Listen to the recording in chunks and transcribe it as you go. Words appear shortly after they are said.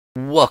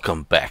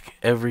Welcome back,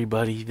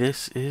 everybody.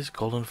 This is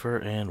Golden Fur,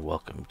 and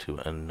welcome to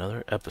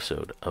another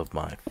episode of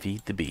my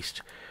Feed the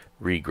Beast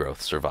Regrowth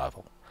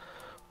Survival.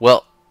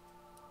 Well,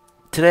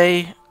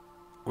 today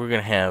we're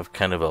gonna have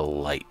kind of a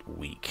light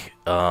week,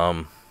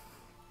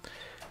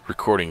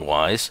 recording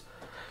wise,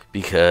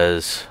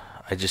 because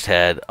I just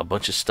had a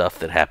bunch of stuff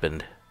that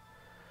happened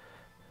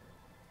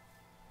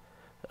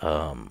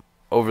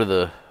over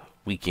the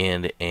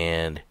weekend,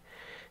 and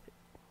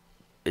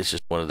it's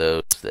just one of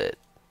those that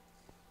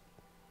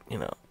you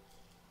know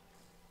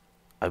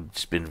I've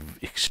just been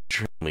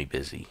extremely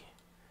busy.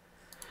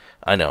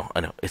 I know.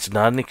 It's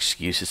not an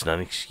excuse. It's not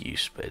an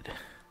excuse, but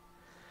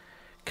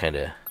kind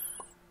of.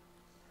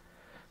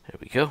 There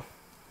we go.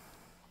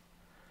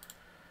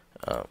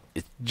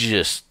 It's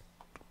just,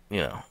 you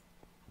know,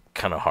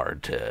 kind of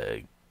hard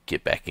to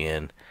get back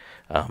in.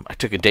 I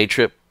took a day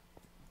trip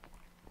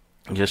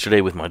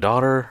yesterday with my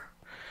daughter,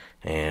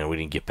 and we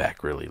didn't get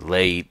back really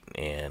late,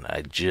 and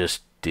I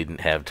just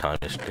didn't have time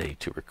yesterday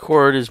to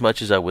record as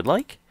much as I would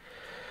like.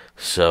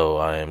 So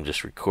I am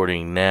just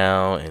recording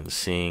now and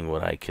seeing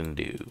what I can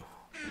do.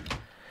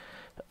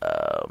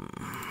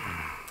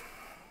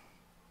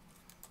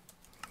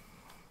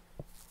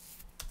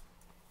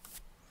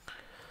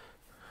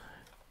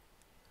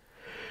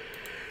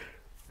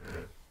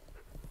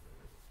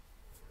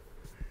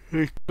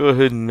 Go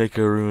ahead and make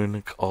a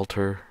runic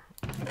altar.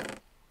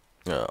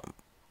 Um,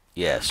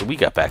 yeah, so we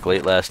got back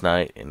late last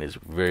night, and it's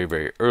very,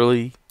 very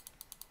early.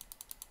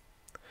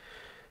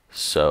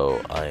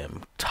 So I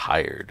am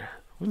tired.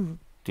 You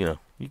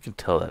can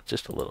tell that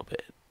just a little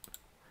bit.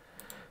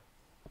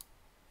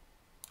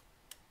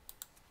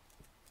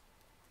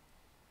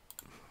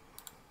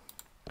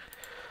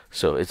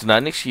 So it's not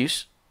an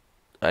excuse.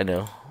 I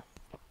know.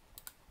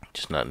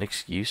 Just not an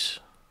excuse.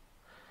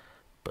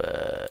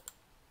 But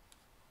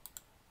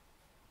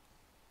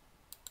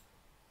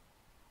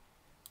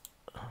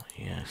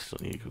yeah, I still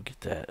need to go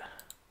get that.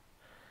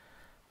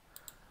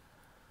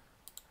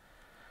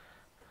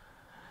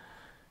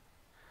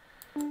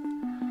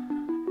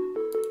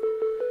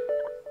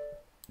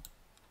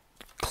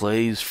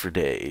 Clays for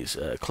days.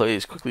 Clay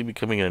is quickly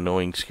becoming an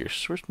annoying scarce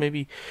source.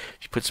 Maybe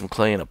if you put some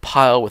clay in a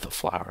pile with a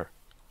flower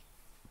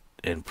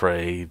and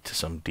pray to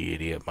some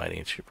deity it might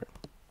answer your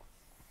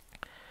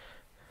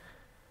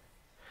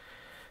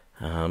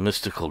prayer.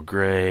 Mystical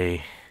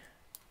gray.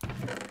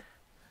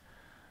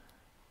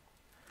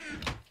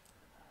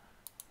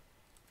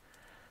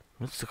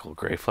 Mystical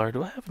gray flower.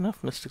 Do I have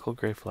enough mystical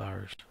gray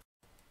flowers?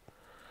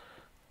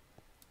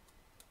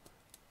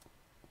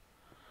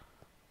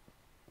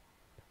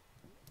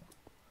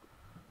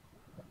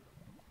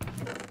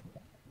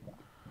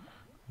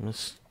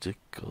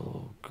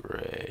 Mystical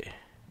gray.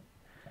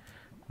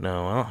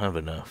 No, I don't have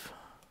enough.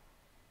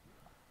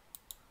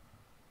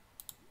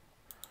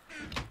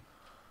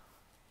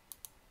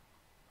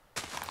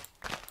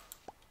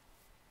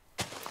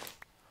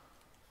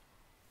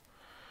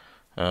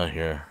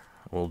 Here.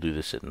 We'll do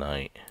this at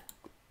night.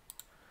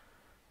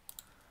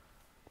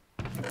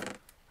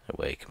 That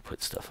way I can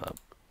put stuff up.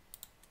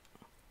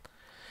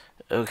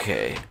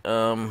 Okay,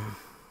 let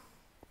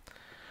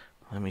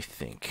me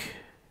think.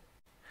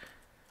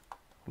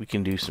 We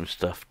can do some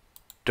stuff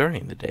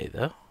during the day,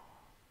 though.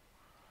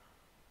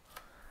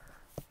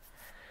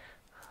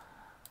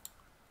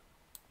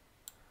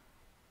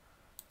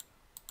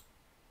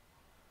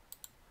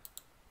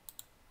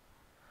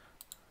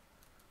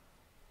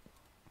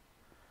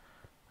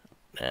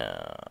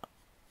 Now,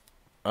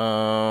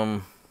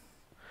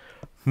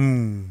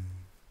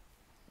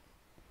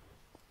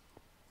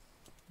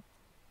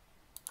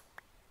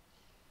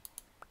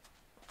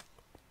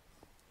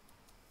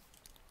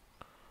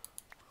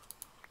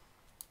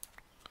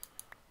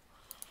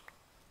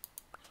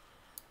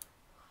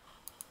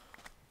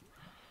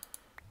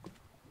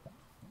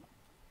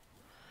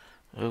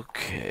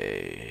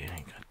 Okay, I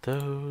got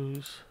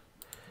those.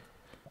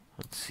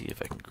 Let's see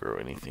if I can grow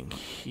anything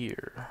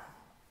here.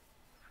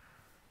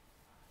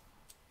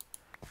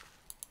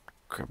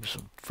 Grab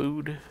some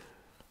food.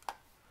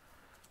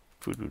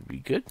 Food would be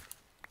good.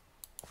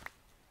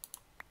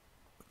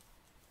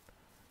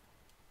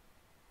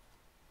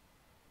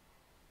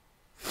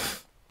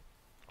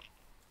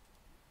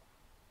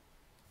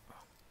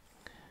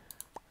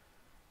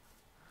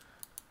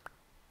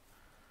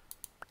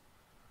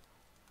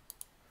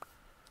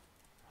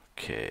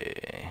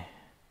 Okay.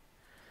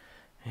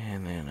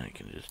 And then I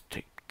can just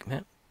take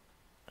that.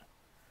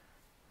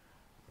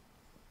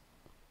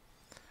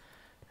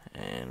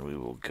 And we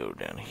will go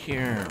down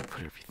here and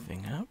put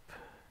everything up.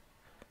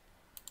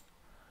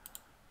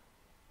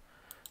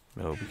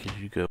 No, because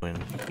you go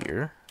in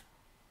here.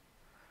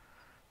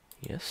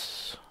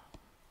 Yes.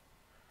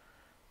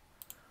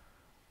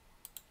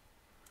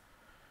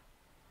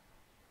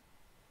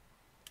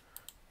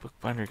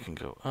 Bookbinder can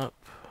go up.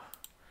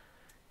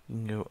 You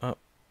can go up.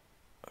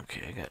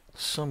 Okay, I got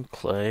some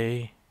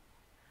clay.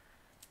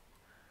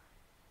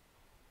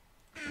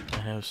 I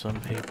have some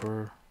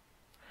paper.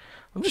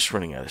 I'm just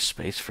running out of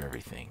space for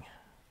everything.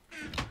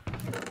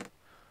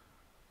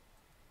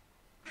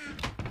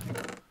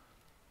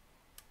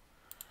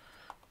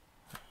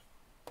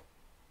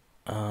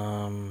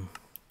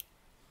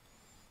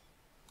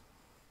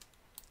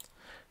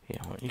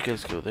 You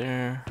guys go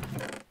there.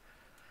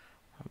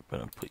 I'm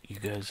gonna put you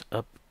guys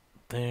up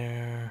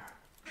there.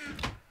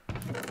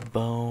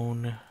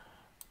 Bone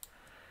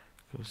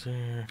goes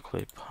there.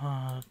 Clay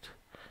pot.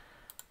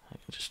 I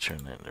can just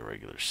turn that into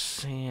regular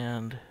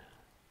sand.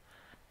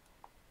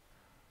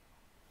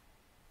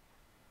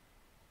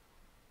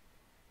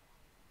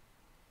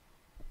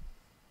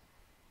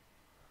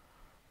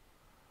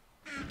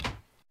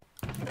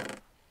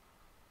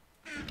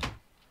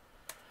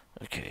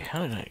 Okay,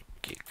 how did I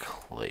get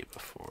clay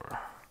before?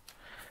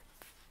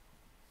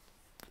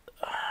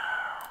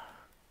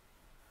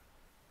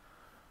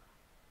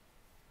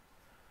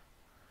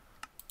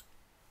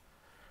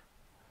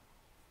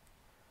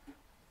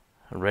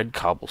 A red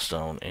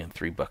cobblestone and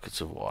 3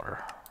 buckets of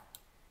water.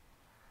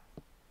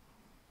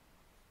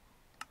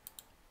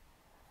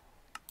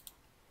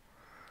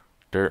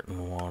 Dirt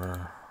and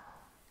water.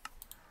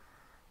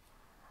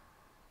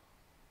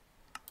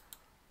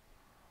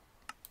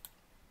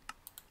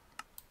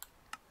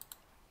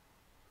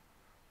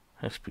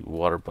 Has to be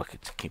water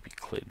buckets, it can't be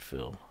clay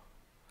filled.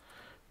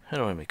 How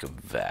do I make a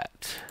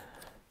vat?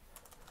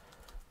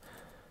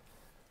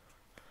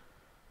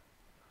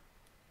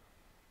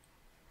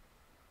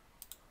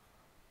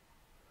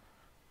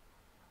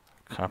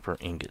 Copper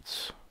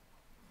ingots.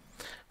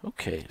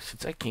 Okay,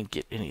 since I can't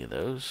get any of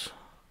those,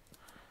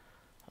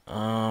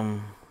 I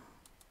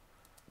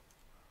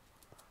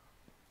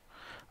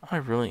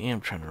really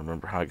am trying to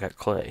remember how I got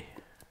clay.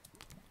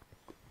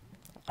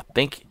 I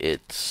think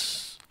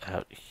it's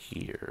out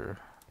here.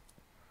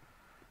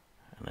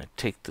 And I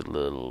take the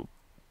little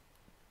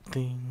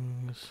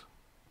things.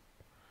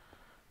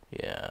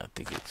 Yeah, I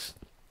think it's...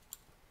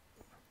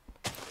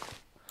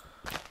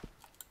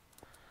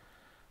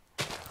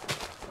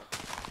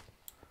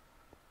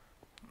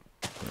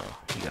 No,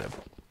 you gotta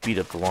beat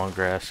up the long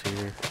grass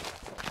here.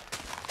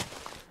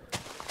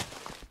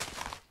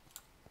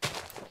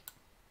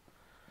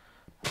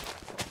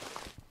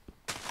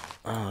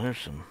 Oh, there's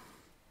some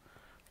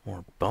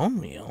more bone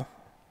meal.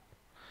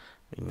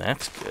 I mean,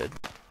 that's good.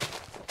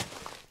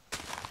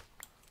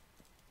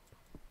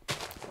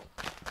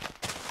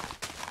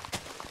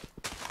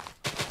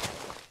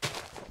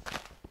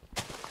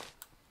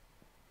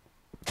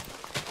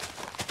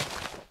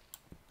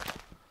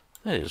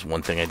 That is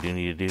one thing I do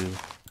need to do.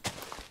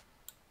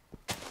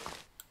 I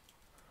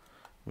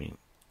mean,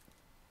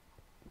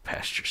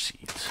 pasture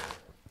seeds.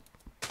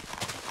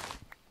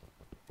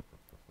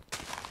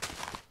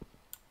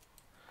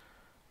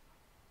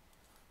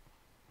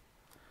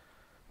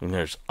 I mean,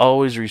 there's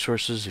always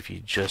resources if you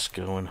just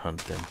go and hunt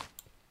them.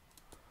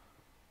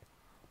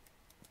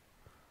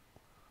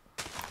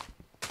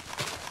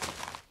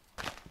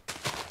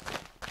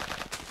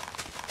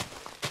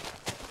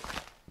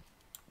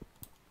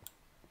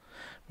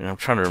 I mean, I'm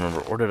trying to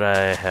remember, or did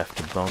I have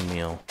to bone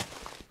meal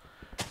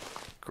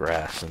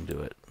grass and do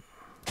it?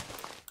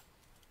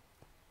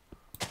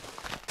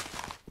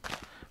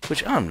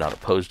 Which I'm not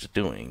opposed to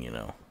doing, you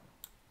know.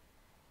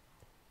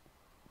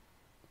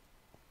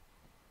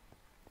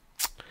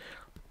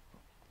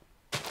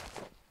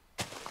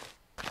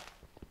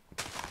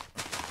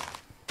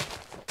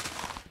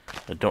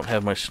 I don't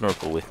have my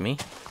snorkel with me.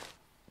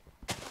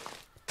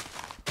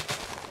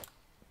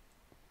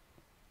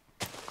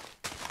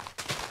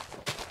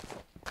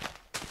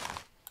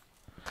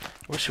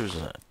 I wish there was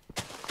a...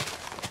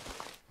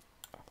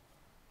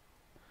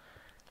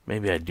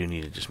 Maybe I do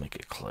need to just make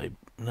it clay.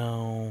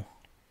 No.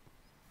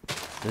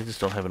 They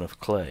just don't have enough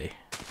clay.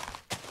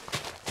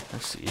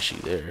 That's the issue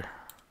there.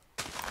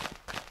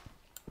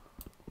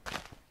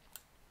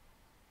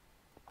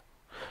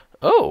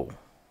 Oh!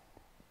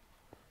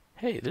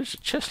 Hey, there's a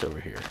chest over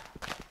here.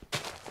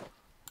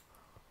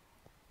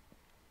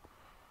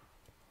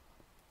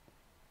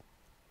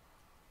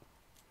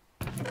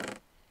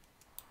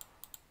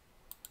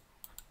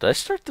 Did I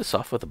start this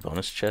off with a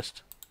bonus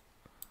chest?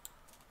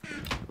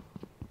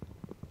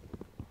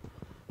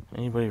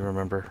 Anybody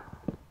remember?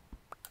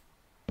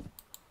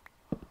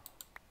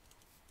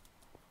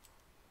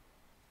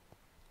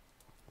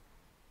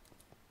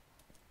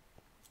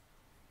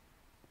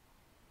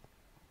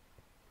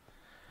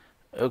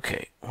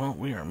 Okay, well,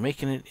 we are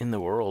making it in the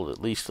world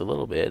at least a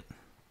little bit.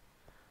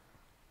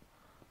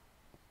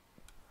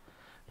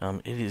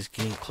 It is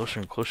getting closer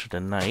and closer to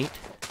night.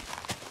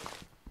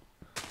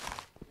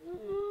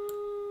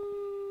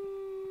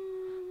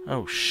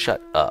 Oh,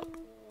 shut up.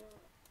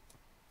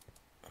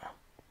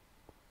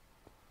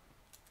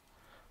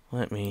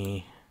 Let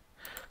me,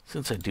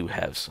 since I do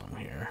have some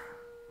here,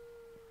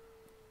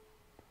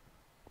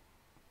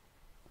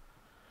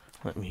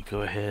 let me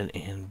go ahead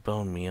and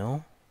bone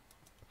meal.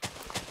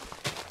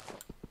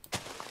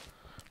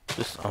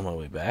 Just on my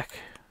way back.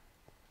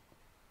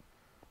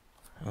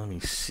 Let me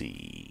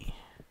see.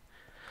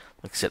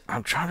 Like I said,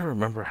 I'm trying to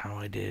remember how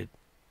I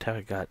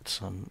got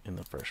some in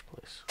the first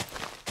place.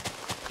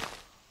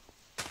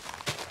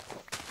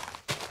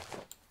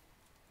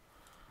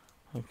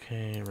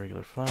 Okay,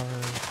 regular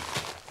flowers.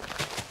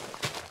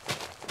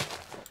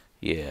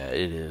 Yeah,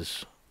 it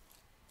is.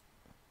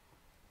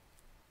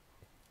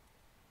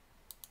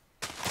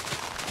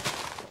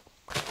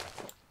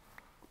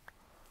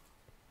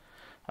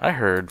 I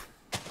heard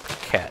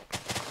cat.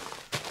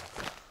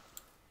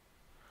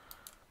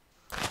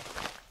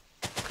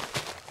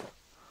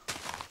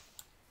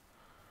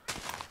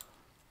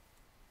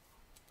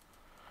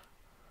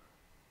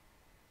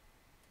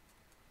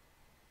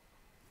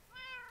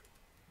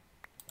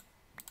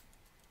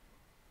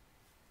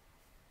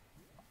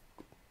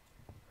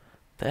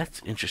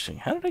 That's interesting.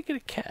 How did I get a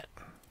cat?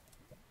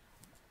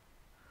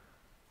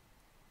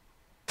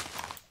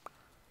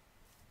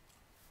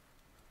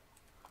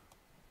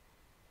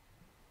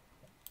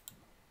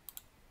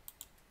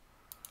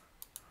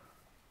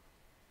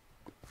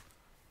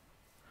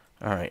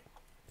 Alright.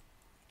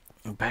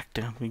 Back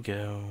down we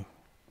go.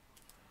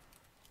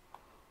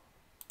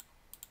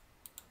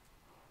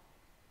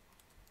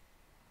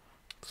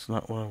 That's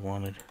not what I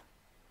wanted.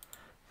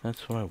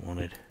 That's what I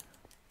wanted.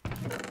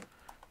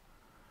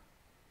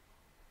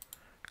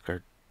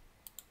 Card.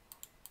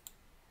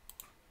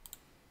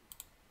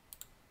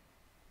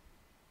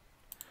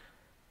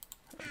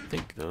 I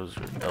think those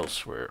are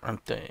elsewhere,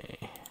 aren't they?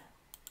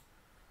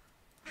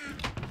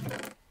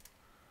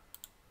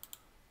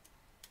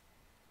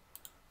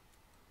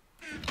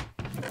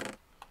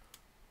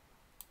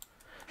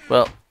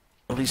 Well,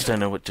 at least I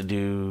know what to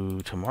do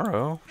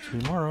tomorrow.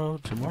 Tomorrow.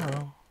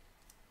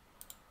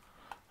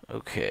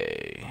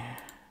 Okay.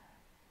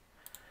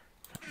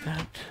 Got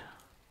that.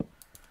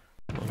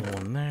 Little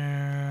one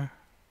there.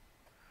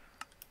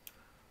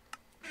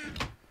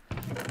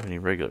 Have any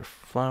regular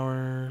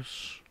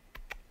flowers?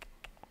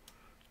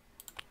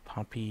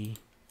 Poppy.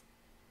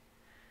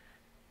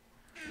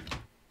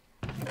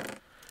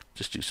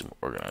 Just do some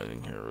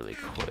organizing here really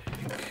quick.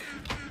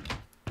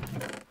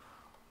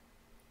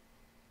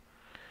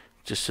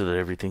 Just so that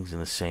everything's in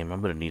the same.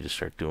 I'm going to need to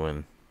start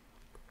doing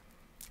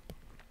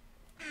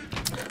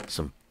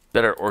some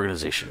better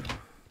organization.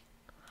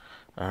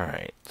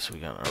 Alright, so we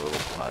got our little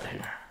plot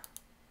here.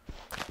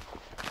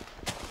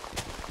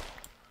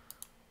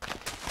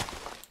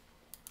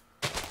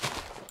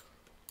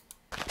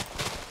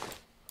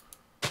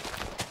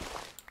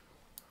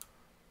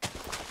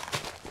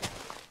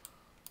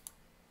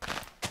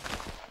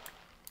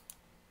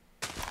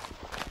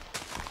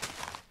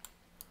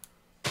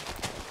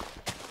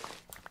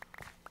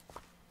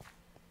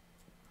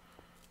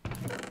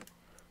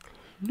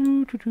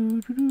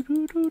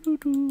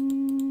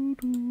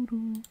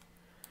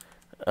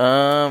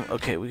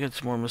 Okay, we got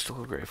some more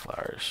mystical gray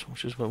flowers,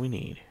 which is what we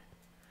need.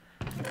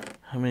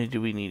 How many do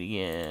we need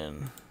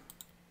again?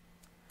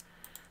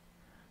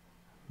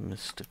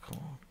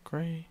 Mystical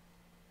gray.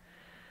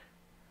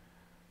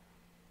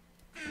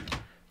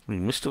 We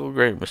need mystical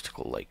gray,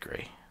 mystical light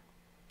gray.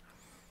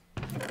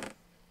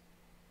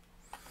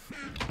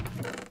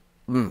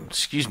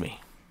 Excuse me.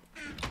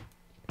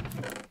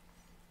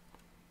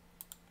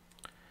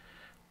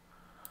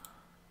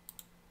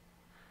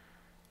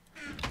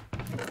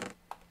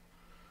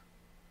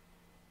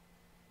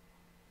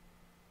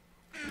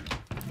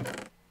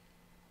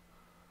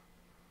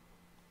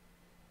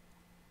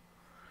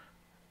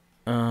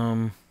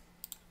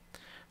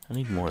 I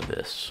need more of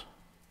this.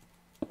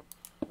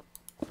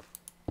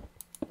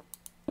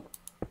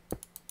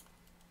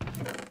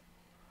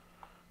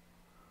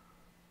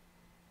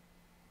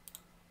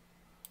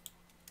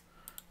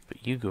 But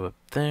you go up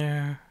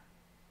there.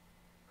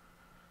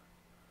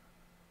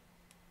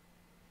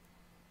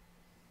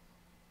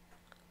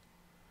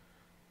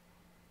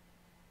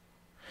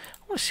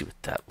 I want to see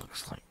what that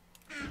looks like.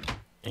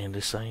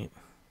 Andesite.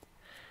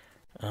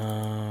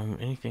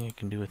 Anything I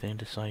can do with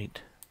andesite?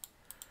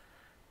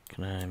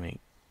 Can I make...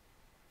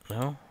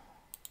 No?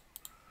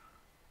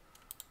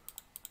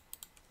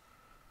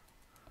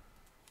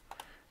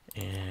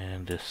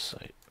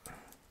 Andesite.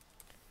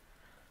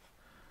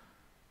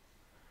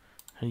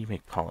 How do you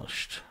make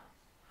polished?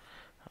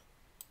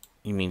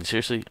 You mean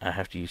seriously? I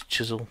have to use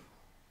chisel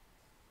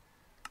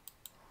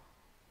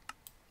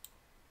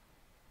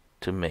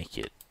to make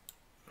it.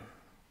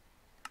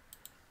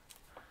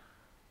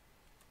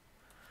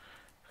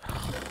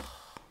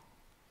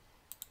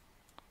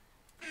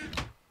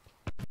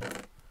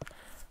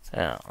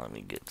 Now, let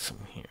me get some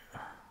here.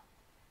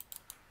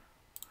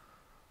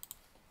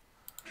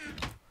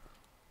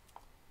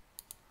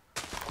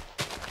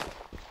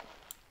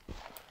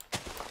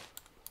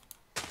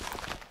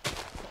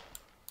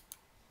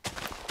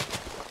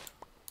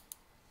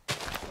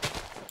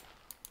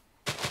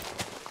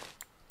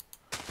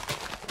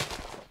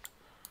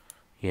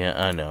 Yeah,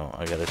 I know.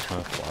 I got a ton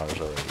of flowers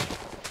already.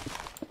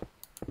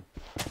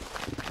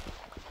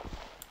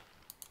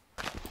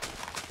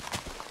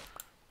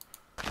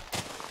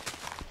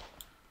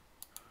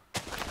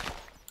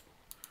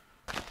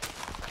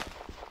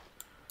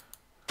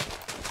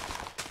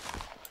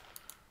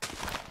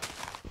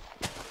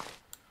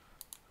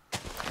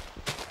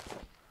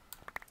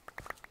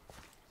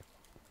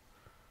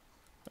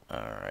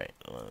 Alright,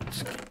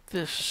 let's get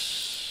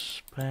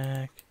this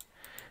back.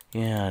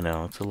 Yeah, I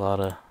know. It's a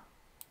lot of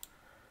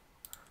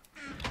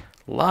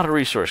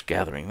resource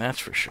gathering, that's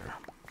for sure.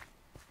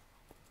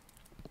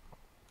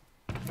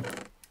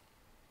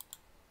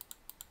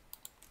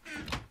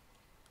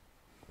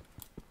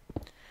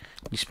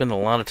 You spend a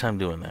lot of time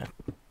doing that.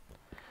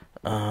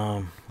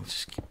 Let's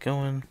just keep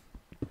going.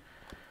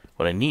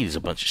 What I need is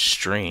a bunch of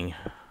string.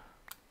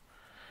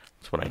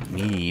 That's what I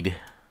need.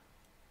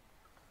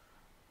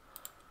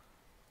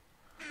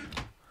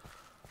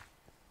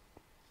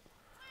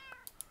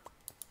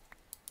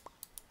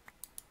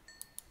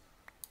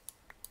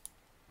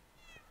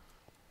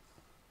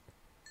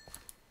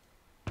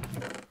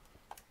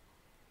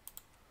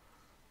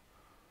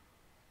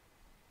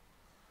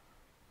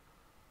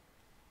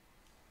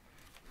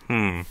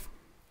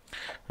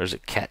 There's a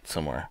cat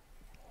somewhere.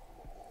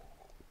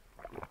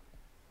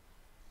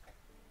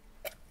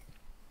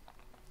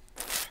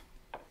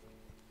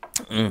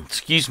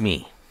 Excuse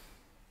me.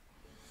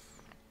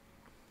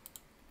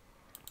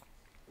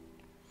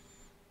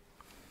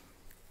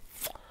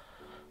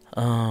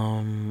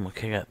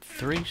 Okay, I got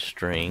 3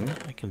 string.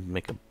 I can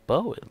make a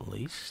bow at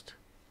least.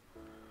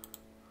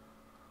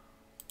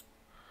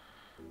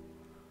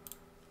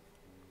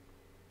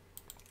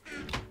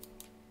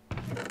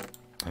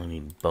 I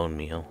need bone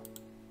meal.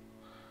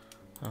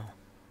 Oh.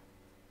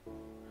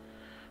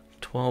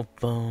 12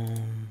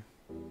 bone.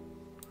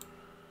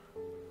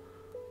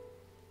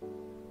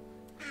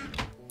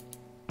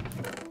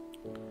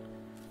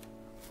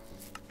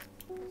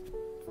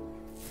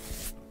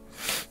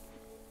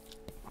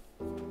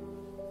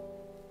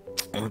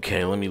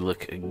 Okay, let me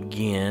look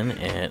again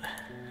at... I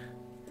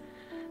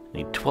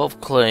need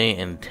 12 clay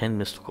and 10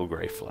 mystical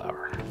gray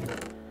flour.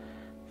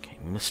 Okay,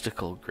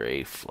 mystical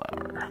gray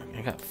flour.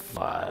 I got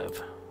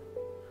 5.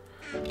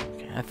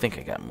 Okay, I think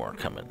I got more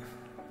coming.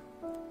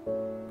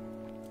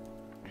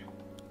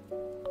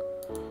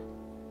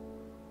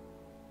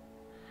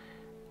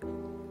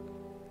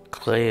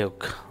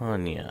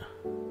 Clayconia.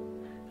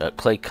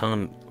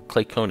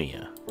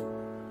 Clayconia.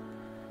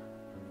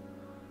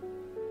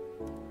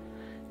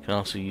 Can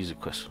also use a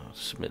question to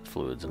submit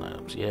fluids and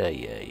items. Yeah.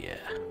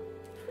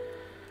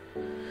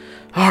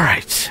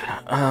 Alright.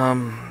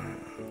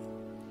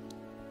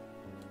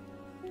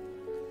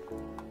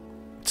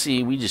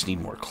 See, we just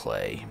need more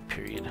clay,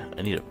 period.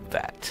 I need a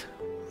vat.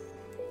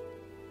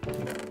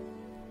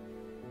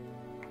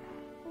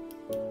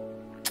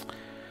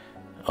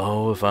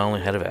 Oh, if I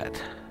only had a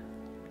vat.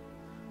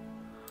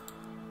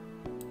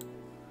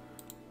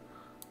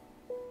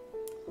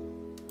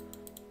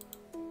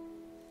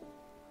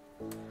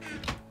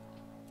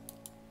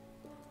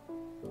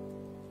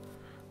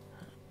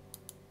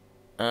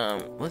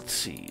 Let's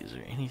see, is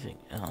there anything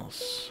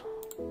else?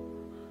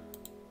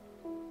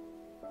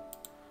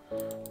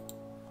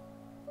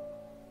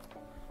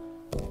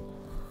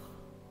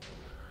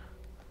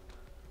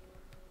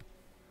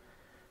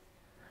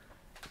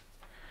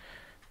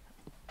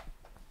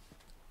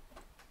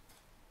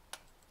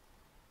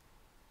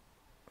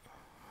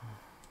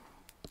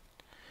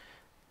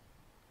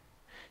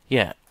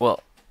 Yeah,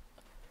 well,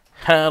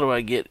 how do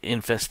I get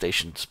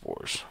infestation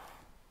spores?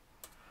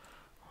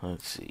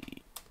 Let's see.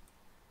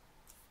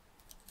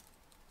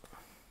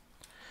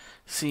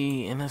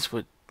 See, and that's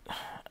what...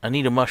 I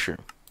need a mushroom.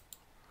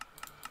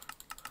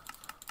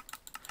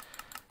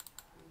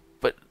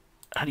 But,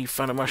 how do you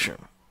find a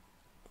mushroom?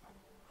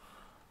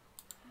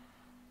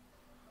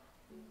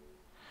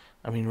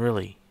 I mean,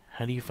 really,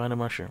 how do you find a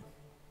mushroom?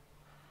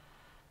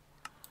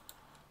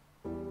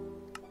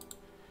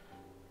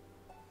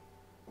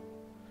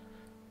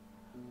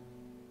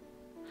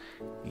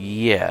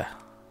 Yeah.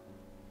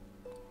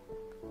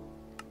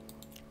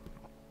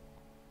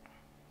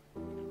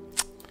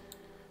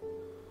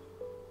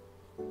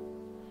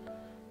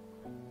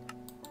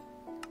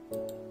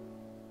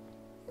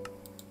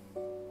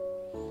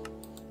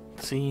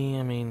 See,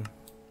 I mean,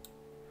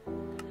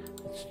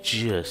 it's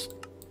just...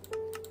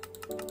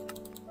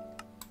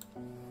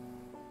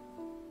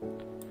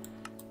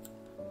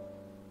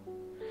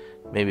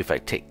 Maybe if I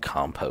take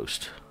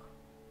compost.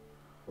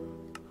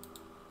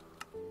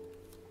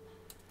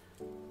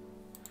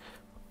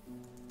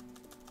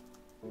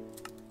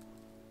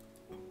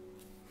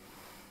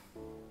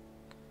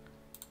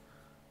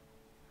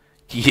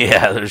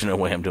 Yeah, there's no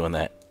way I'm doing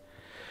that.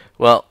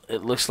 Well,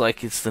 it looks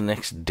like it's the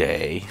next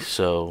day,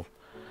 so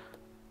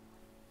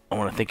I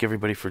want to thank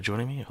everybody for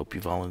joining me. I hope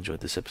you've all enjoyed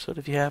this episode.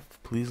 If you have,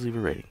 please leave a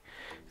rating.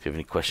 If you have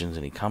any questions,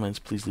 any comments,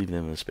 please leave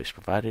them in the space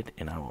provided,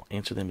 and I will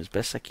answer them as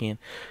best I can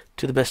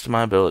to the best of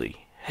my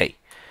ability. Hey,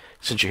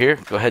 since you're here,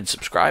 go ahead and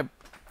subscribe.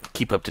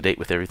 Keep up to date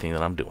with everything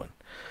that I'm doing.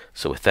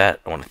 So with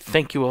that, I want to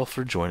thank you all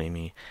for joining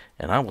me,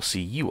 and I will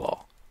see you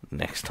all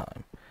next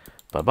time.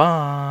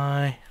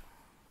 Bye-bye.